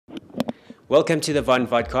Welcome to the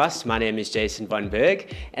Vodcast. My name is Jason von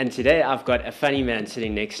Berg, and today I've got a funny man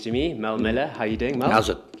sitting next to me, Mel Miller. How are you doing, Mel? How's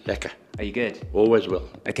it? Lekker. Are you good? Always well.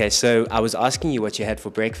 Okay, so I was asking you what you had for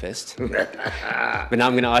breakfast, but now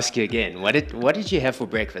I'm going to ask you again. What did you have for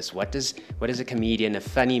breakfast? What does a comedian, a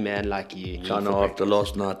funny man like you need China for after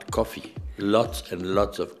last night, coffee. Lots and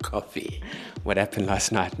lots of coffee. What happened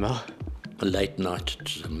last night, Mel? A late night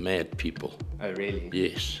to some mad people. Oh, really?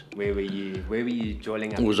 Yes. Where were you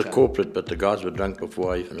jolling up? It was a with corporate, but the guys were drunk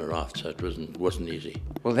before I even arrived, so it wasn't easy.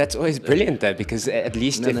 Well, that's always brilliant though, because at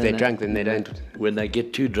least if they're drunk, then they don't. When they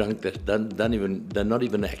get too drunk, they're not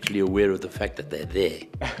even actually aware of the fact that they're there.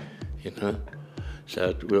 You know. So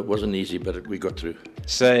it wasn't easy, but we got through.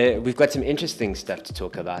 So we've got some interesting stuff to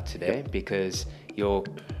talk about today because your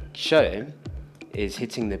show is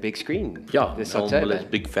hitting the big screen this Mel October. Miller's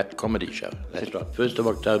big fat comedy show. That's right. 1st of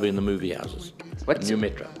October in the movie houses. New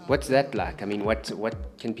Metro. What's that like? I mean, what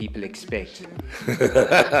can people expect?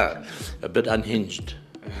 A bit unhinged.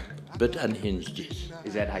 Yes.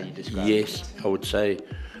 Is that how you describe it? Yes, I would say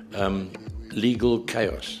legal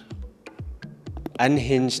chaos.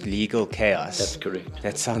 Unhinged legal chaos. That's correct.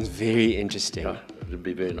 That sounds very interesting. Yeah, it would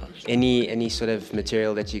be very nice. Any sort of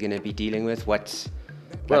material that you're going to be dealing with?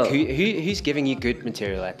 Who's giving you good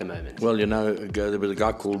material at the moment? Well, you know, there was a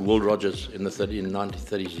guy called Will Rogers in the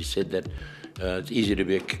 1930s. He said that it's easy to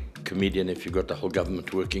be a comedian if you've got the whole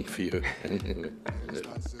government working for you.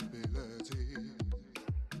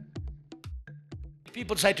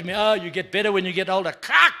 People say to me, "Oh, you get better when you get older."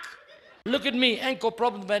 Cock! Look at me, ankle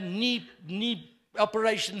problems, man, knee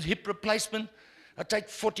operations, hip replacement. I take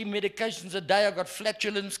 40 medications a day. I got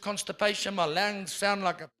flatulence, constipation. My lungs sound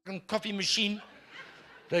like a fucking coffee machine.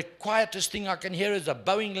 The quietest thing I can hear is a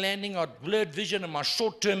Boeing landing. I got blurred vision and my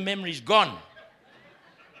short-term memory's gone.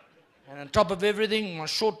 And on top of everything, my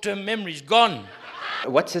short-term memory's gone.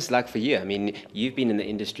 What's this like for you? I mean, you've been in the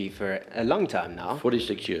industry for a long time now.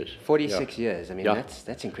 46 years. 46 years. I mean, Yeah.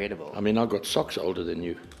 that's incredible. I mean, I got socks older than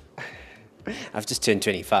you. I've just turned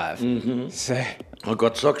 25, so I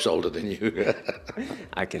got socks older than you.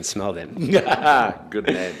 I can smell them. Good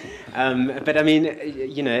man. But I mean,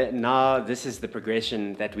 you know, now this is the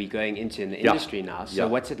progression that we're going into in the industry now. So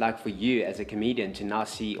what's it like for you as a comedian to now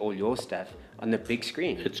see all your stuff on the big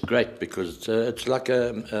screen? It's great because it's like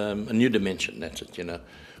a new dimension, that's it, you know.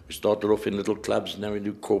 We started off in little clubs, now we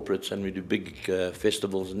do corporates and we do big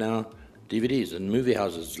festivals, now DVDs and movie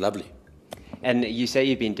houses. It's lovely. And you say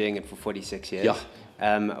you've been doing it for 46 years.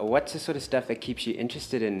 Yeah. What's the sort of stuff that keeps you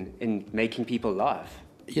interested in making people laugh?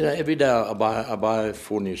 You know, every day I buy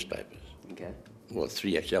 4 newspapers. Okay. Well,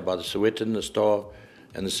 3 actually. I buy the Sowetan, the Star,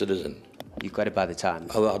 and the Citizen. You've got it by the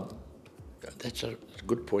Times. That's a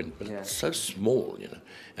good point, but it's so small, you know.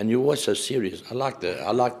 And you're always so serious. I like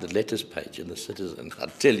the letters page in the Citizen. I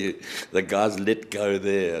tell you, the guys let go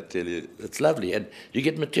there. I tell you, it's lovely, and you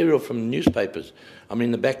get material from newspapers. I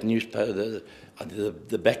mean, the back newspaper,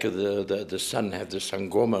 the back of the Sun have the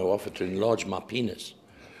Sangoma offer to enlarge my penis.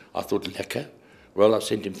 I thought, lekker. Well, I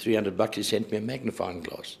sent him $300. He sent me a magnifying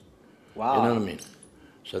glass. Wow. You know what I mean?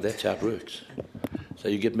 So that's how it works. So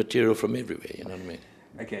you get material from everywhere. You know what I mean?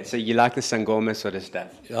 Okay, so you like the Sangoma sort of stuff?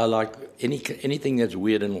 I like anything that's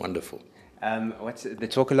weird and wonderful. What's the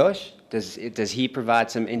Tokolosh? Does he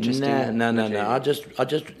provide some interesting? No. I just,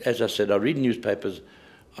 as I said, I read newspapers.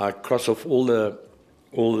 I cross off all the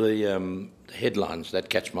headlines that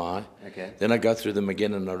catch my eye. Okay. Then I go through them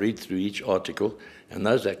again and I read through each article, and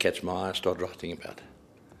those that catch my eye, I start writing about.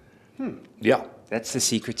 Yeah. That's the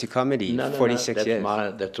secret to comedy. No, 46 years.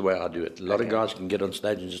 That's the way I do it. A lot of guys can get on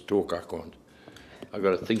stage and just talk. I can't. I've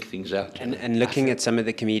got to think things out. And looking at some of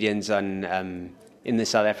the comedians on in the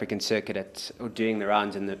South African circuit or doing the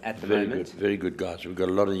rounds at the moment. Very good guys. We've got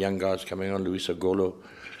a lot of young guys coming on. Luis Agolo,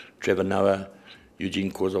 Trevor Noah, Eugene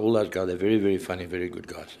Causa, all those guys. They're very, very funny, very good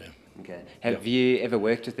guys. Yeah. Okay. Have you ever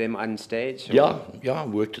worked with them on stage? Or? Yeah. I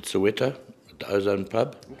worked at Soweto, at the Ozone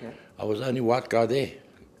Pub. Okay. I was the only white guy there.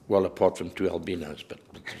 Well, apart from 2 albinos, but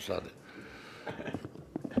beside it.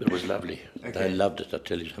 It was lovely. Okay. They loved it, I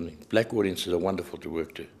tell you something. Black audiences are wonderful to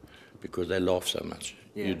work to because they laugh so much.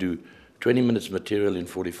 Yeah. You do 20 minutes material in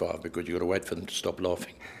 45 because you've got to wait for them to stop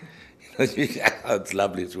laughing. It's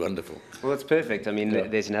lovely, it's wonderful. Well, it's perfect. I mean,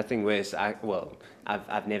 there's nothing worse.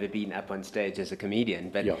 I've never been up on stage as a comedian,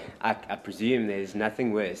 but I presume there's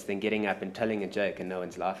nothing worse than getting up and telling a joke and no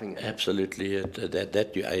one's laughing at it. Absolutely.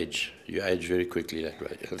 That you age. You age very quickly that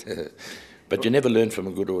way. But you never learn from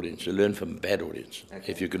a good audience. You learn from a bad audience.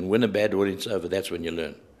 Okay. If you can win a bad audience over, that's when you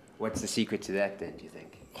learn. What's the secret to that then, do you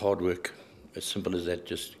think? Hard work. As simple as that.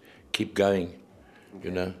 Just keep going,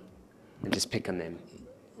 you know. And just pick on them.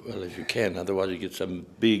 Well, if you can. Otherwise you get some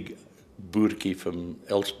big boertjie from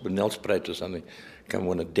Nelspruit or something come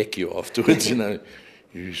want to deck you afterwards, you know.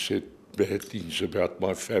 You said bad things about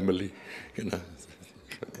my family, you know.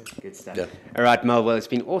 Good stuff. Yeah. All right, Mel, well, it's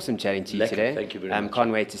been awesome chatting to you Lekker, today. thank you very much.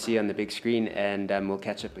 Can't wait to see you on the big screen, and we'll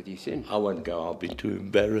catch up with you soon. I won't go, I'll be too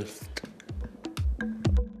embarrassed.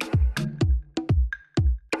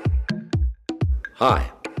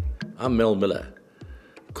 Hi, I'm Mel Miller,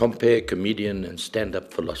 compere comedian and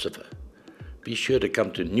stand-up philosopher. Be sure to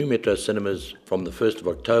come to New Metro Cinemas from the 1st of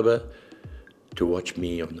October to watch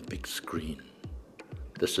me on the big screen.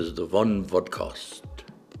 This is the Vodcast.